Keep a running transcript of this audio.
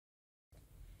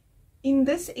In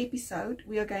this episode,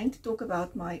 we are going to talk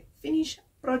about my finished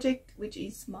project, which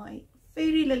is my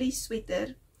Fairy Lily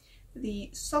sweater, the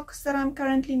socks that I'm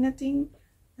currently knitting,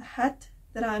 the hat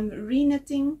that I'm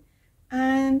re-knitting,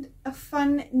 and a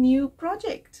fun new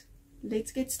project.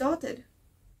 Let's get started.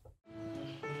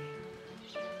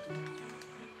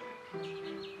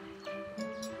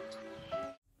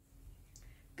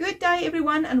 Good day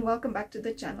everyone, and welcome back to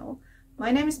the channel.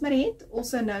 My name is Mariette,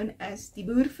 also known as Die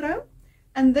Boervrou,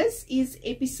 and this is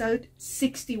episode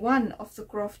 61 of the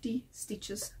Crafty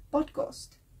Stitches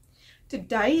podcast.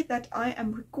 Today that I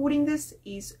am recording this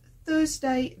is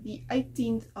Thursday the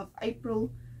 18th of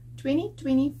April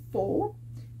 2024,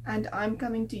 and I'm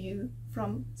coming to you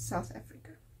from South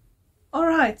Africa.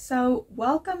 Alright, so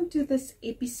welcome to this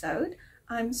episode.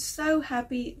 I'm so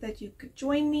happy that you could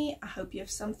join me. I hope you have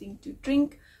something to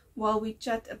drink while we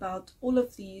chat about all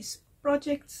of these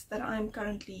projects that I'm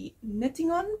currently knitting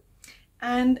on.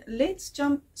 And let's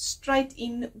jump straight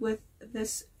in with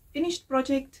this finished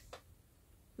project,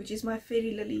 which is my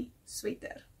Fairy Lily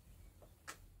sweater.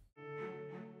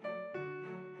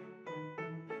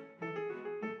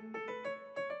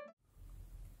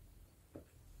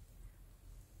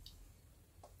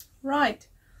 Right,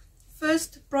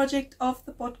 first project of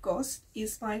the podcast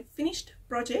is my finished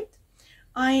project.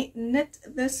 I knit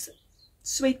this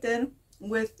sweater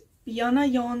with Piana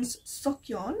Yarn's sock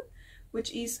yarn,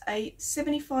 which is a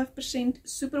 75%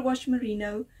 superwash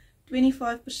merino,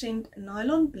 25%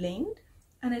 nylon blend,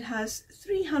 and it has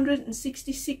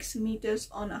 366 meters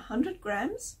on 100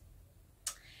 grams.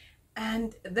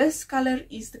 And this color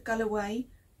is the colorway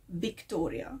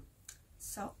Victoria.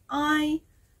 So I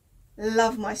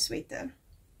love my sweater.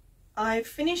 I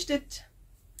finished it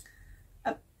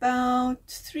about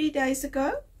 3 days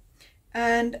ago,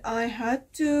 and I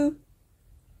had to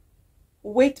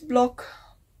wet block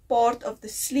part of the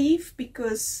sleeve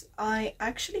because I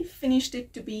actually finished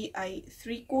it to be a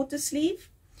 3/4 sleeve,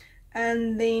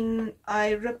 and then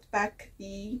I ripped back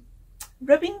the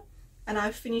ribbing and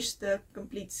I finished the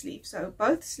complete sleeve. So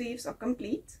both sleeves are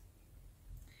complete,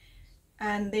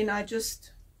 and then I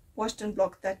just washed and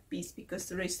blocked that piece because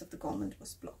the rest of the garment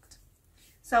was blocked.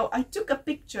 So I took a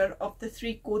picture of the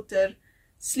 3/4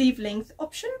 sleeve length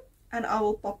option, and I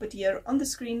will pop it here on the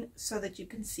screen so that you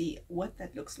can see what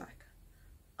that looks like.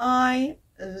 I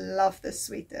love this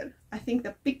sweater. I think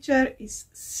the picture is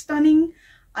stunning.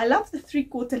 I love the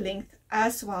 3/4 length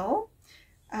as well,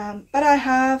 but I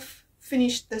have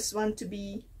finished this one to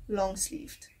be long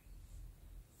sleeved.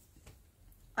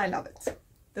 I love it.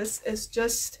 This is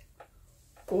just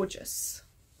gorgeous.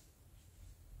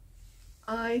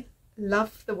 I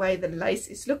love the way the lace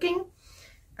is looking,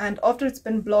 and after it's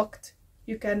been blocked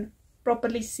you can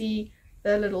properly see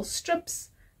the little strips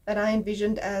that I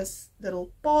envisioned as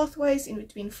little pathways in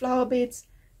between flower beds,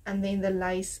 and then the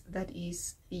lace that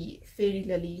is the Fairy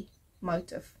Lily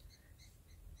motif,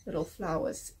 little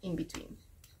flowers in between.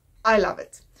 I love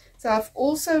it. So I've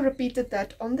also repeated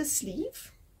that on the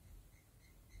sleeve,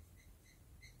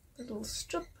 little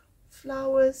strip,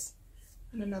 flowers,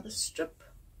 and another strip.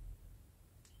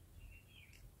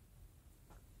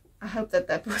 I hope that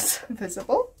that was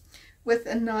visible, with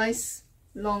a nice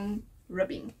long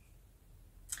ribbing.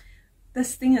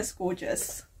 This thing is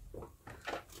gorgeous.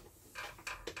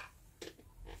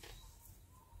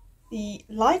 The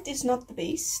light is not the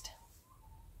best.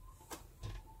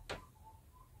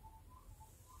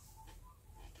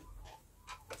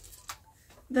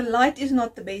 The light is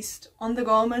not the best on the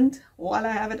garment while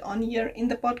I have it on here in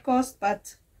the podcast,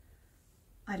 but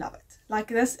I love it. Like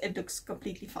this, it looks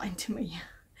completely fine to me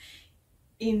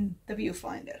in the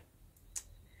viewfinder.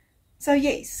 So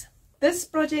yes, this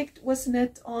project was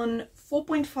knit on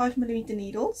 4.5mm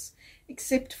needles,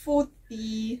 except for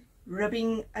the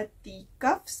ribbing at the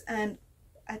cuffs and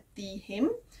at the hem.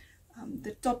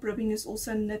 The top ribbing is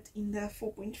also knit in the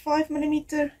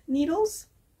 4.5mm needles.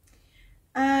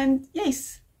 And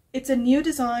yes, it's a new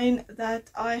design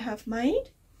that I have made,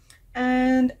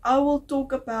 and I will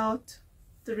talk about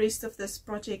the rest of this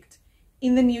project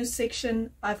in the news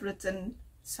section. I've written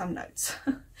some notes.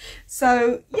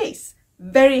 So yes,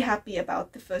 very happy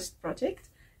about the first project,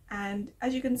 and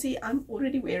as you can see, I'm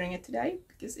already wearing it today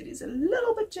because it is a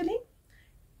little bit chilly.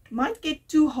 It might get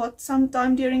too hot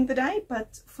sometime during the day,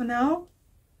 but for now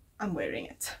I'm wearing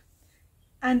it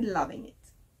and loving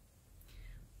it.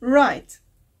 Right,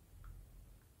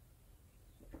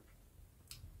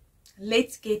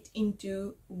 let's get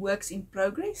into works in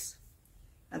progress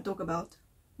and talk about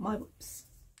my whips.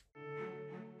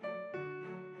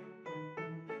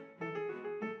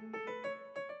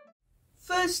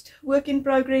 First work in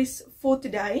progress for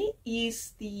today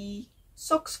is the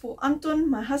socks for Anton,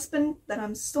 my husband, that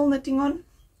I'm still knitting on.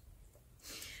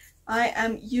 I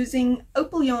am using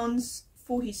opal yarns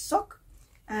for his sock,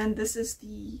 and this is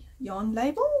the yarn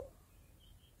label,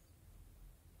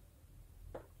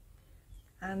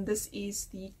 and this is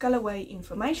the colorway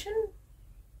information.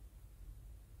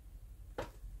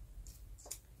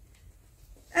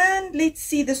 And let's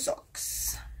see the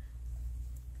socks.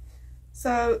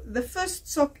 So the first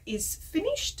sock is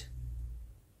finished.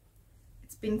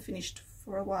 It's been finished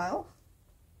for a while.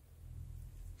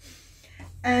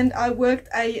 And I worked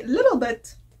a little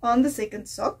bit on the second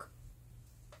sock.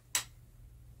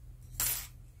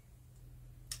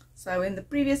 So in the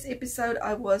previous episode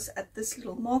I was at this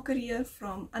little marker here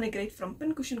from Annegret from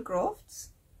Pincushion Crafts.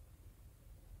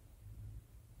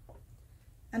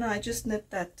 And I just knit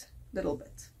that little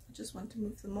bit. I just want to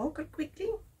move the marker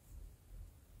quickly.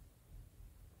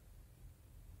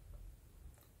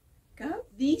 Go.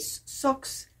 These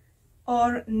socks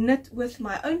are knit with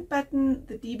my own pattern,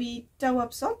 the DB toe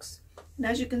up socks, and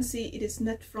as you can see it is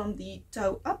knit from the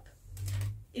toe up.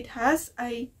 It has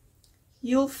a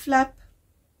heel flap,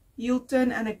 heel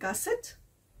turn and a gusset,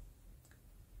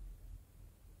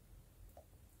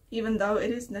 even though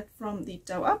it is knit from the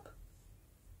toe up,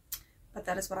 but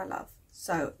that is what I love.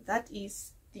 So that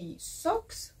is the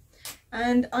socks,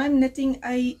 and I'm knitting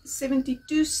a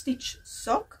 72 stitch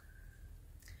sock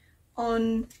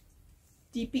on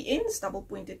DPNs, double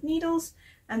pointed needles,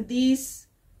 and this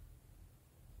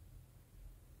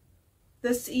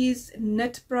is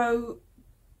Knit Pro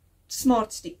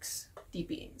Smart Sticks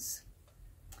DPNs,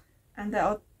 and they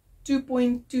are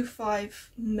 2.25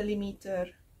 millimeter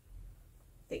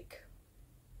thick,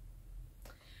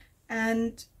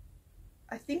 and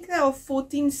I think they are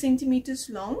 14 centimeters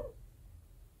long,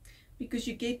 because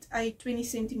you get a 20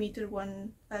 centimeter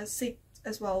one set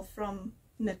as well from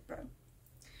Knit Pro.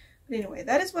 But anyway,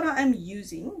 that is what I am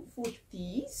using for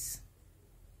these.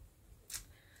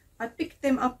 I picked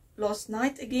them up last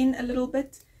night again a little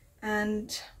bit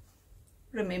and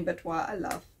remembered why I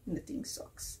love knitting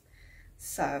socks.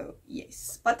 So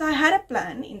yes, but I had a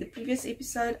plan. In the previous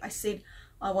episode I said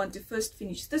I want to first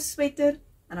finish this sweater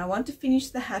and I want to finish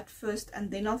the hat first,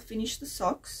 and then I'll finish the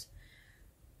socks.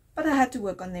 But I had to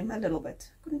work on them a little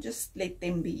bit. Couldn't just let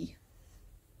them be.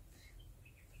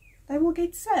 They will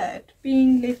get sad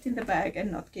being left in the bag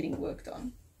and not getting worked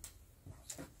on.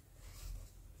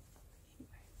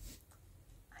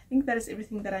 I think that is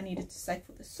everything that I needed to say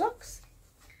for the socks.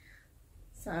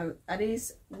 So that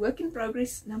is work in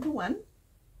progress number 1.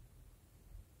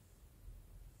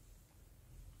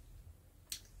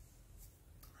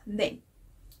 And then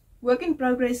work in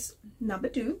progress number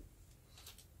 2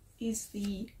 is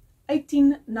the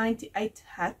 1898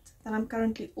 hat that I'm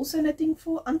currently also knitting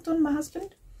for Anton, my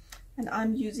husband. And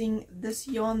I'm using this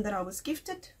yarn that I was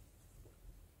gifted.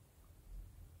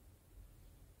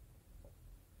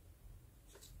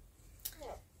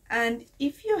 And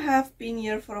if you have been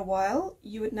here for a while,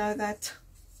 you would know that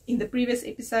in the previous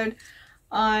episode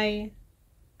I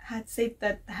had said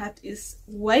that the hat is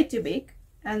way too big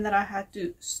and that I had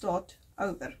to start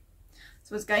over.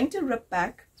 So I was going to rip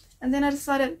back, and then I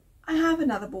decided I have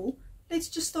another ball. Let's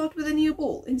just start with a new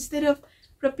ball instead of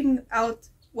ripping out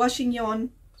washing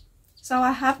yarn. So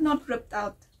I have not ripped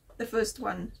out the first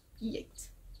one yet.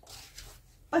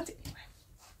 But anyway.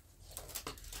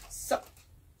 So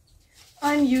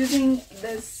I'm using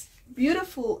this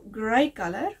beautiful grey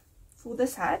color for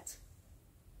this hat.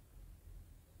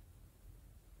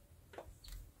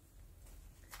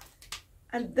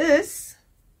 And this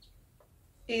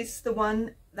is the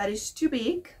one that is too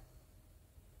big.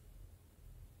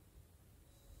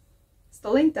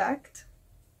 Still intact.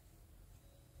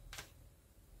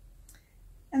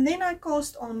 And then I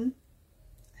cast on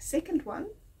a second one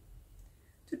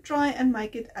to try and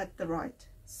make it at the right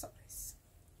size.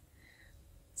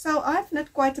 So I've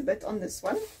knit quite a bit on this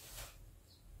one.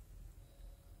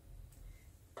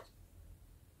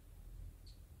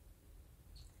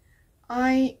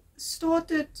 I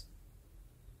started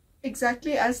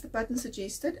exactly as the pattern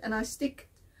suggested, and I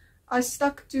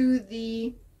stuck to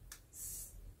the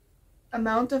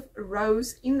amount of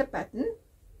rows in the pattern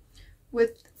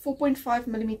with 4.5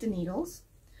 millimeter needles.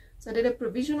 So I did a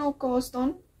provisional cast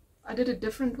on. I did a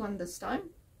different one this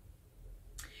time,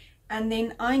 and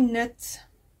then I knit,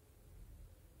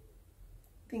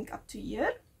 I think, up to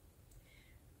here.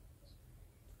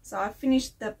 So I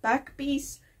finished the back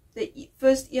piece, the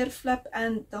first ear flap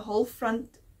and the whole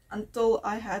front, until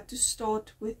I had to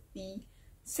start with the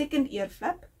second ear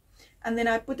flap, and then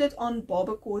I put it on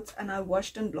barber cords and I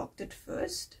washed and blocked it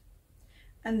first.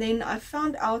 And then I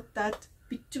found out that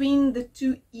between the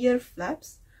two ear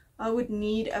flaps I would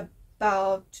need a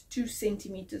about 2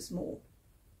 centimeters more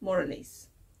or less,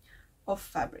 of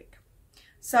fabric.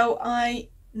 So I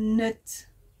knit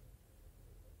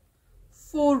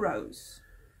 4 rows.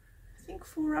 I think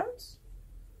 4 rows.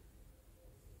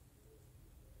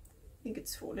 I think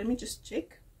it's 4. Let me just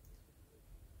check.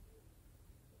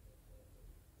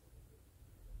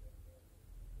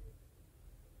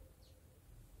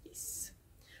 Yes.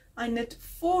 I knit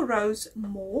 4 rows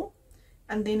more,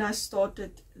 and then I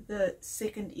started the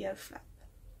second ear flap.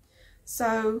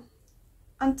 So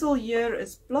until here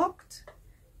is blocked,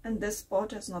 and this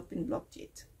part has not been blocked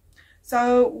yet.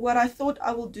 So what I thought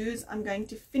I will do is I'm going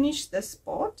to finish this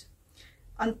part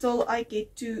until I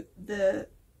get to the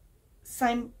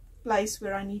same place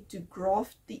where I need to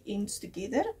graft the ends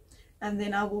together, and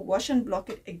then I will wash and block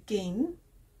it again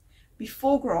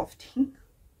before grafting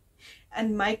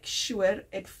and make sure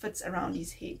it fits around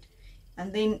his head.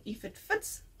 And then if it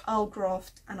fits, I'll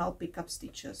graft and I'll pick up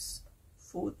stitches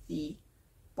for the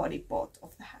body part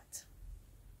of the hat.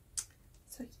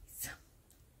 So yes,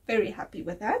 very happy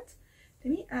with that.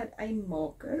 Let me add a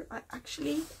marker. I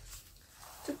actually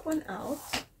took one out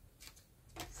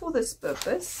for this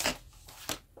purpose. Here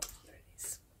it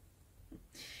is.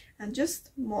 And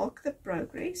just mark the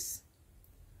progress.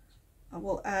 I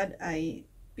will add a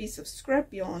piece of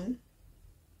scrap yarn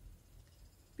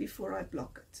before I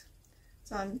block it.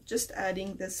 So I'm just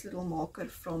adding this little marker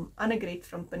from Annegret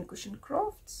from Pincushion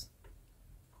Crafts.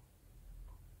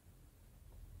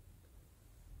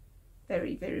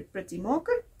 Very, very pretty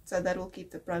marker. So that will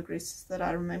keep the progress that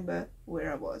I remember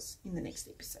where I was in the next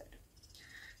episode.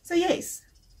 So yes,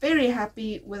 very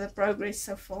happy with the progress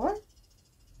so far.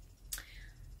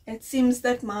 It seems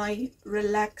that my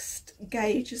relaxed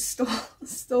gauge is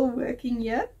still working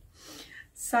here.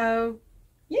 So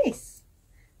yes,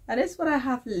 that is what I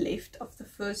have left of the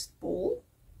first ball.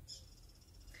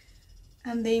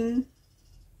 And then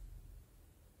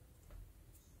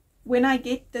when I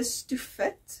get this to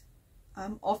fit,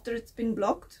 after it's been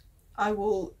blocked, I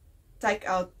will take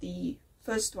out the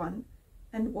first one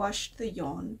and wash the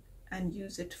yarn and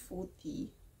use it for the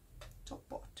top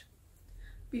part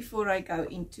before I go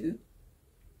into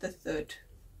the third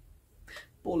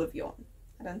ball of yarn.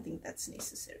 I don't think that's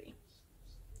necessary.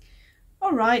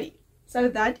 Alrighty, so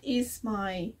that is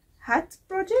my hat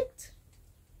project.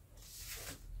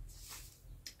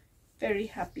 Very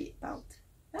happy about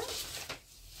that.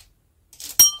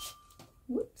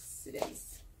 Whoops, it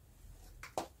is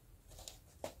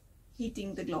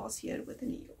hitting the glass here with the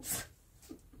needles.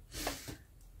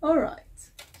 All right.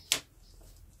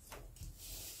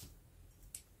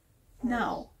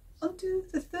 Now, onto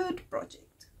the third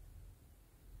project,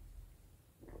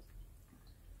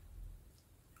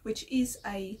 which is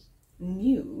a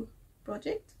new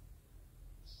project.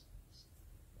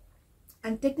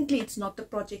 And technically it's not the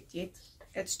project yet,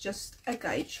 it's just a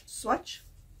gauge swatch.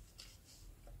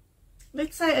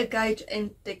 Let's say a gauge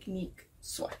and technique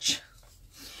swatch.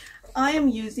 I am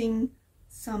using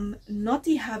some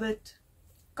Knotty Habit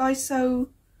Kaiso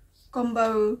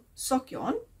combo sock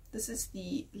yarn. This is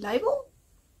the label.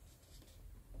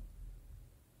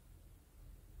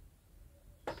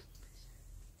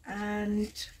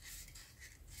 And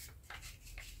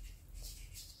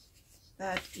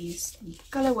that is the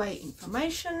colorway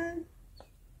information.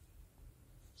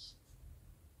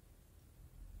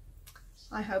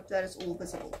 I hope that is all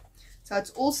visible. So it's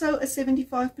also a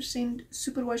 75%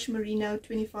 superwash merino,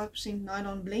 25%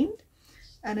 nylon blend,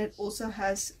 and it also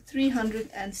has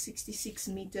 366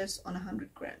 meters on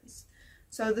 100 grams.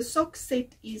 So the sock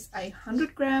set is a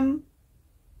 100 gram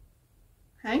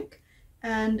hank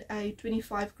and a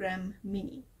 25 gram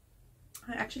mini.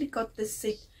 I actually got this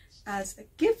set as a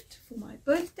gift for my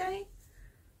birthday,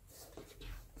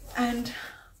 and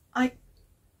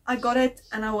I got it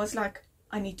and I was like,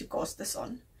 I need to cast this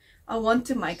on. I want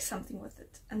to make something with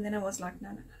it. And then I was like,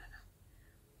 no.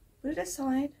 Put it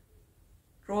aside.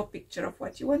 Draw a picture of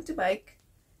what you want to make.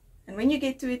 And when you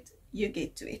get to it, you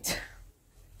get to it.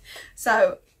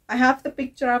 So I have the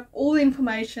picture up, all the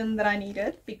information that I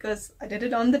needed, because I did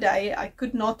it on the day. I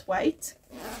could not wait.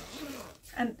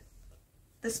 And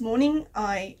this morning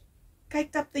I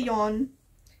caked up the yarn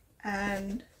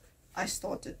and I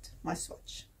started my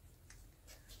swatch.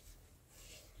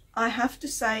 I have to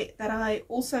say that I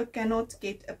also cannot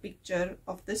get a picture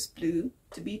of this blue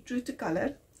to be true to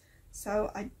color, so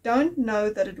I don't know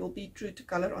that it will be true to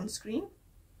color on screen.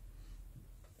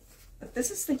 But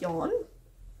this is the yarn.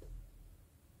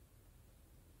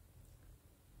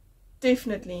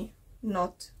 Definitely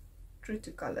not true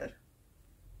to color.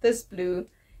 This blue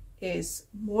is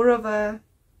more of a,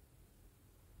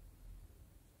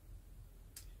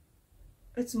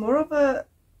 it's more of a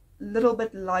little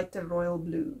bit lighter royal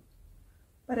blue,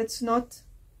 but it's not,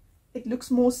 it looks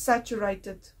more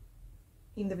saturated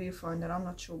in the viewfinder. I'm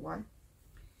not sure why,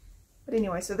 but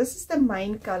anyway, so this is the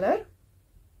main color.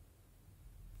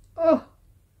 Oh,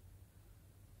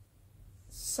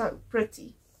 so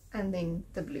pretty. And then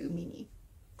the blue mini.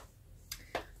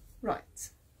 Right,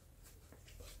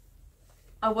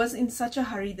 I was in such a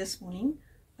hurry this morning,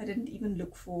 I didn't even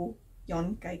look for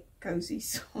yarn cake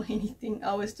cozies or anything.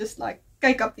 I was just like,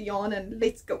 cake up the yarn and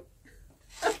let's go.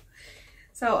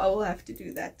 So I will have to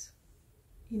do that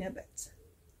in a bit.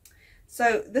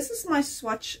 So this is my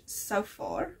swatch so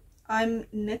far. I'm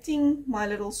knitting my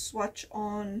little swatch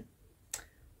on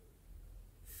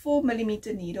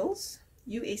 4mm needles,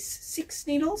 US 6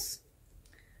 needles,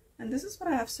 and this is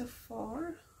what I have so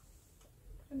far.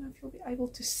 I don't know if you'll be able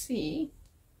to see.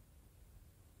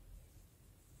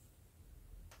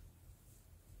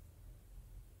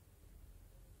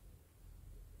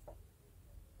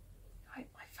 Hide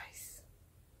my face.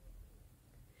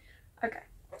 Okay,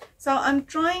 so I'm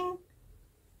trying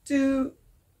to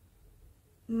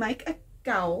make a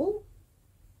cowl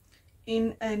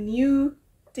in a new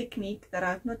technique that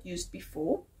I've not used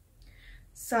before.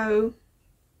 So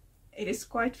it is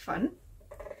quite fun.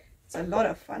 It's a lot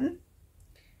of fun.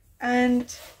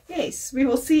 And yes, we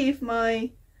will see if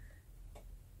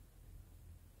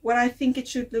what I think it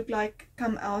should look like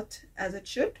come out as it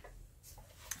should.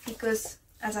 Because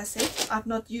as I said, I've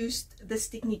not used this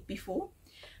technique before,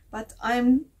 but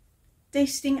I'm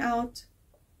testing out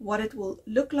what it will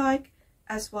look like,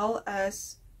 as well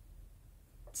as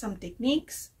some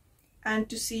techniques, and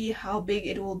to see how big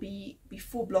it will be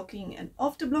before blocking and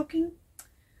after blocking.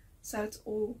 So it's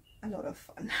all a lot of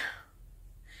fun.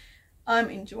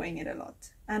 I'm enjoying it a lot,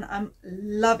 and I'm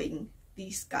loving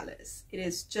these colors. It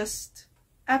is just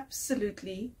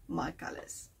absolutely my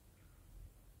colors.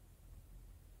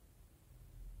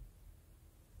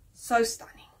 So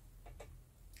stunning.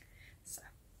 So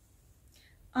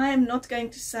I am not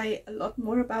going to say a lot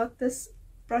more about this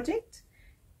project,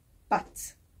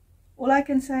 but all I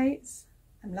can say is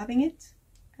I'm loving it,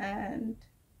 and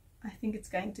I think it's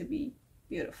going to be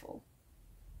beautiful.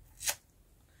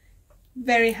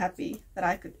 Very happy that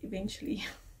I could eventually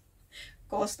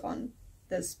cast on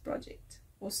this project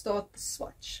or start the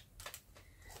swatch.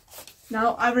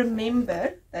 Now I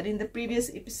remember that in the previous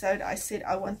episode I said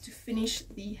I want to finish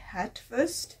the hat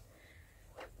first,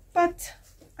 but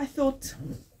I thought,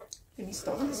 let me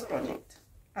start this project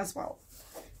as well,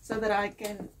 so that I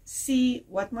can see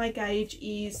what my gauge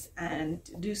is and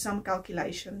do some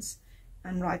calculations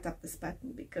and write up this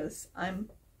pattern, because I'm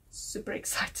super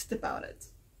excited about it.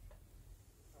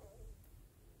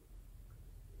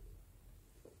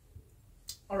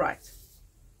 Alright,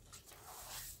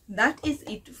 that is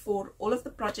it for all of the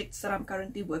projects that I'm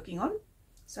currently working on.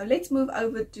 So let's move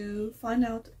over to find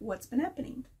out what's been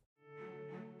happening.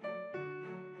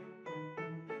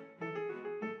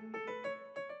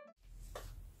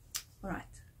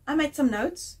 Alright, I made some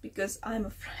notes because I'm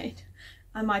afraid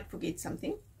I might forget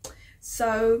something.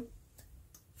 So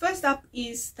first up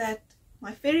is that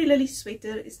my Fairy Lily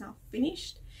sweater is now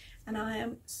finished, and I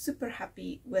am super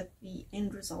happy with the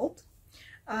end result.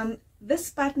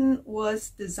 This pattern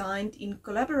was designed in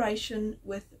collaboration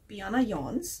with Piana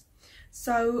Yarns.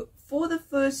 So for the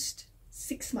first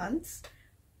 6 months,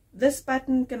 this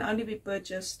pattern can only be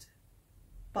purchased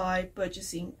by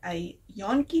purchasing a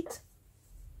yarn kit,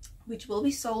 which will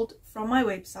be sold from my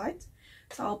website.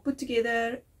 So I'll put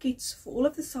together kits for all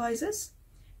of the sizes,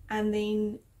 and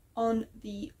then on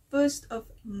the 1st of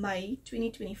May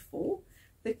 2024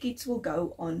 the kits will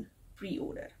go on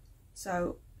pre-order.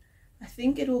 So I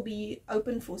think it will be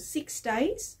open for 6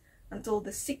 days until the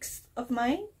 6th of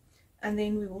May, and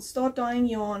then we will start dyeing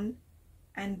yarn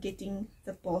and getting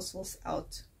the parcels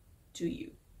out to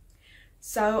you.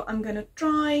 So I'm going to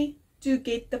try to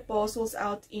get the parcels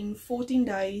out in 14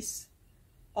 days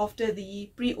after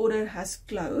the pre-order has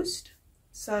closed.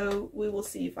 So we will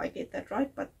see if I get that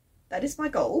right, but that is my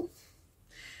goal.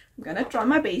 I'm going to try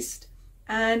my best,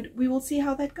 and we will see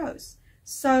how that goes.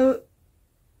 So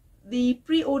the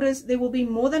pre-orders, there will be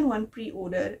more than one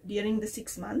pre-order during the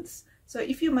 6 months. So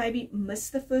if you maybe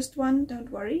miss the first one, don't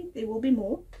worry, there will be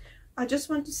more. I just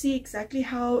want to see exactly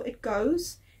how it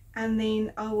goes, and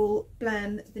then I will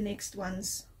plan the next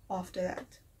ones after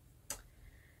that.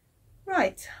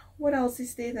 Right, what else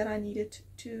is there that I needed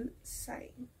to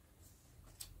say?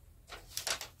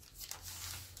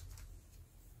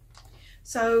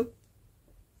 So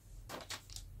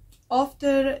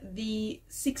after the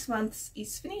 6 months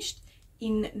is finished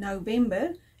in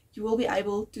November, you will be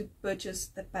able to purchase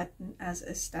the pattern as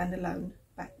a standalone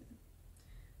pattern.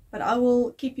 but I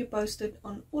will keep you posted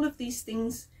on all of these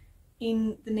things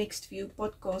in the next few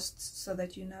podcasts so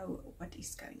that you know what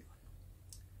is going on.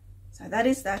 So that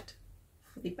is that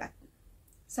for the pattern.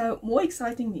 So more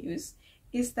exciting news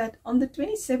is that on the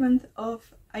 27th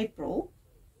of April,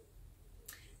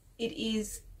 it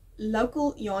is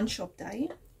local yarn shop day,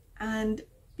 and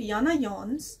Piana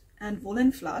Yarns and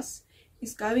Woolen Floss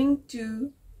is going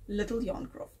to Little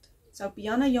Yarncroft. So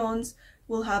Piana Yarns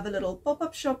will have a little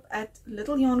pop-up shop at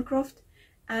Little Yarncroft,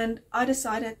 and I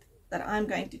decided that I'm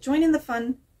going to join in the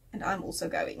fun, and I'm also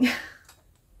going.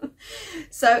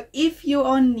 So if you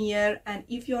are near and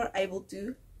if you're able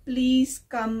to, please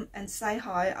come and say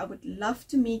hi. I would love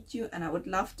to meet you and I would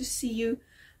love to see you.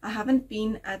 I haven't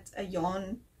been at a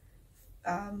yarn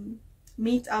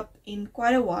meet up in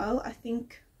quite a while. I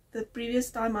think the previous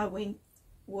time I went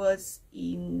was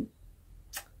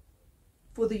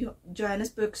for the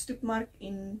Johannesburg Stoepmark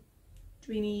in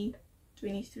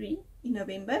 2023 in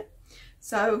November.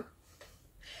 So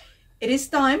it is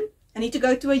time. I need to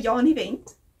go to a yarn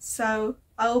event, so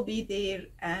I'll be there,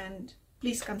 and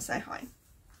please come say hi.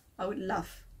 I would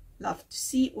love to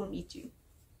see or meet you.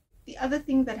 The other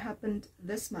thing that happened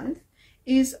this month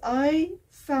is I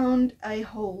found a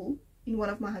hole in one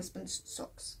of my husband's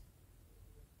socks.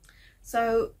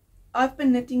 So I've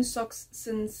been knitting socks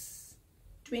since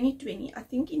 2020. I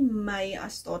think in May I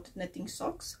started knitting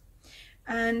socks,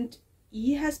 and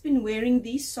he has been wearing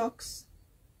these socks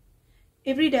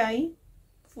every day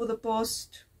for the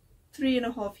past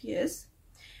 3.5 years,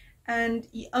 and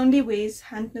he only wears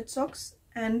hand knit socks,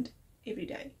 and every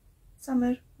day,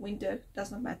 summer, winter,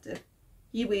 does not matter,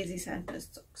 he wears his hand knit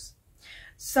socks.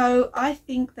 So I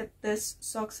think that these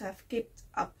socks have kept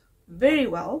up very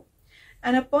well,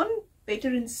 and upon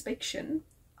better inspection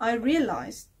I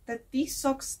realized that these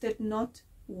socks did not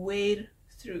wear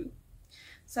through.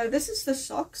 So this is the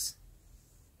socks.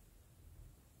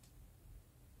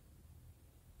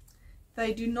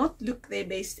 They do not look their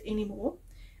best anymore,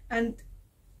 and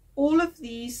all of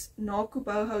these Naku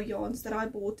Boho yarns that I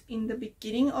bought in the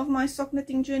beginning of my sock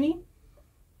knitting journey,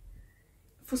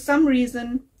 for some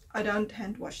reason I don't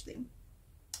hand wash them.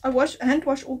 I hand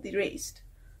wash all the rest,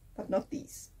 but not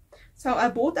these. So I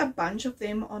bought a bunch of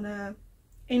them on a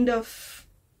end of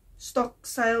stock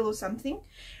sale or something,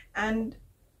 and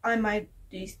I made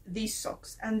these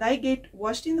socks, and they get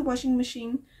washed in the washing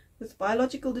machine with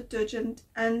biological detergent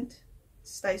and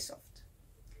stay soft.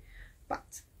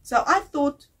 But so I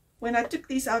thought, when I took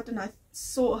these out and I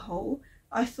saw a hole,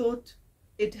 I thought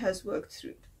it has worked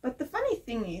through. But the funny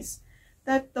thing is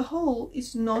that the hole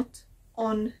is not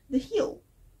on the heel.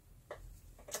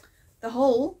 The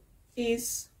hole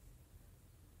is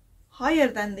higher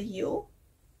than the heel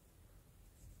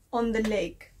on the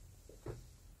leg,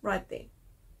 right there.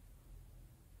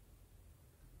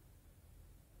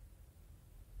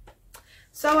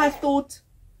 So I thought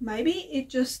maybe it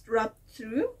just rubbed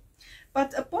through,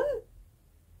 but upon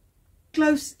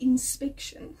close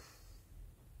inspection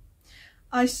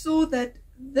I saw that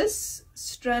this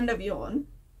strand of yarn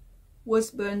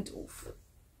was burnt off.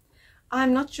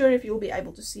 I'm not sure if you'll be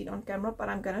able to see it on camera, but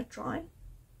I'm gonna try.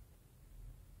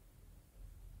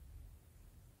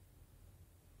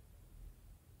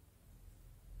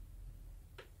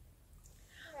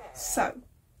 So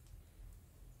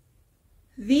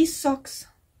these socks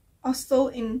are still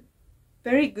in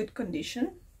very good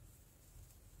condition.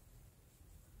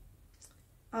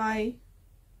 I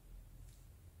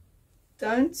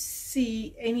don't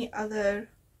see any other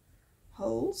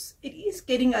holes. It is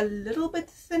getting a little bit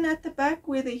thin at the back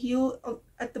where the heel,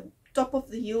 at the top of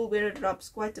the heel where it rubs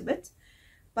quite a bit,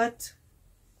 but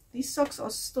these socks are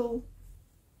still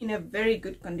in a very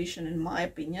good condition in my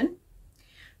opinion.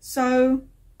 So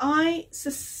I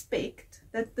suspect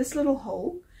that this little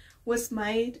hole was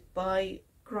made by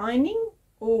grinding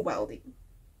or welding,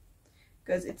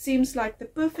 because it seems like the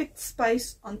perfect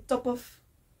space on top of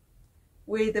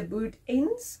where the boot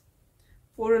ends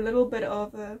for a little bit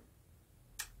of a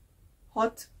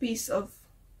hot piece of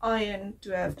iron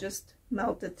to have just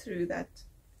melted through that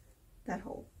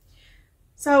hole.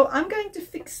 So I'm going to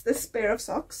fix this pair of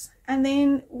socks, and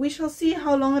then we shall see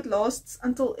how long it lasts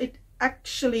until it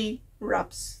actually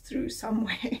rubs through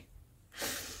somewhere.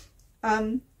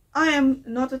 I am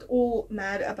not at all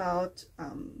mad about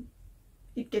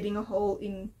it getting a hole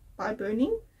in by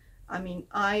burning. I mean,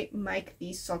 I make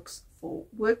these socks for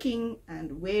working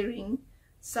and wearing,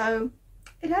 so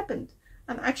it happened.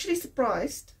 I'm actually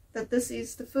surprised that this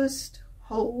is the first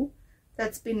hole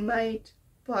that's been made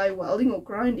by welding or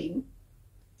grinding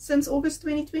since August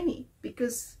 2020,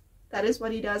 because that is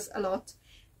what he does a lot,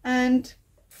 and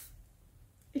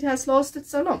it has lasted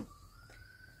so long.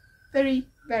 Very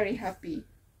very happy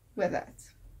with that.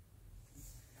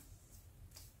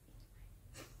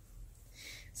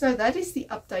 So that is the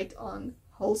update on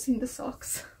holes in the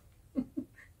socks.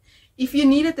 If you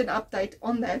needed an update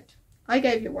on that, I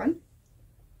gave you one.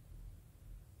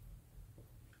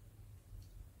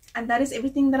 And that is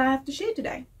everything that I have to share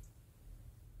today.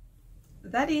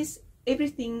 That is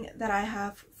everything that I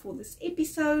have for this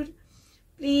episode.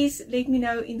 Please let me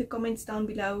know in the comments down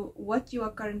below what you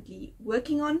are currently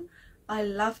working on. I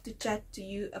love to chat to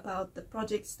you about the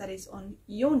projects that is on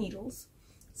your needles.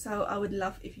 So I would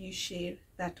love if you share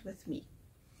that with me.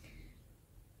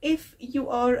 If you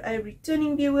are a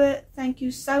returning viewer, thank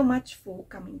you so much for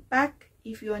coming back.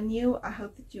 If you are new, I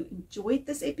hope that you enjoyed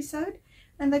this episode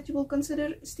and that you will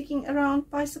consider sticking around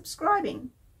by subscribing.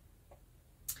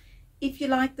 If you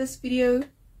like this video,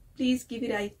 please give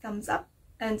it a thumbs up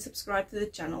and subscribe to the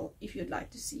channel if you'd like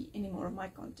to see any more of my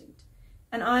content.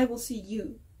 And I will see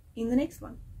you in the next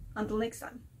one. Until next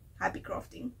time, happy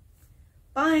crafting.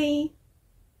 Bye!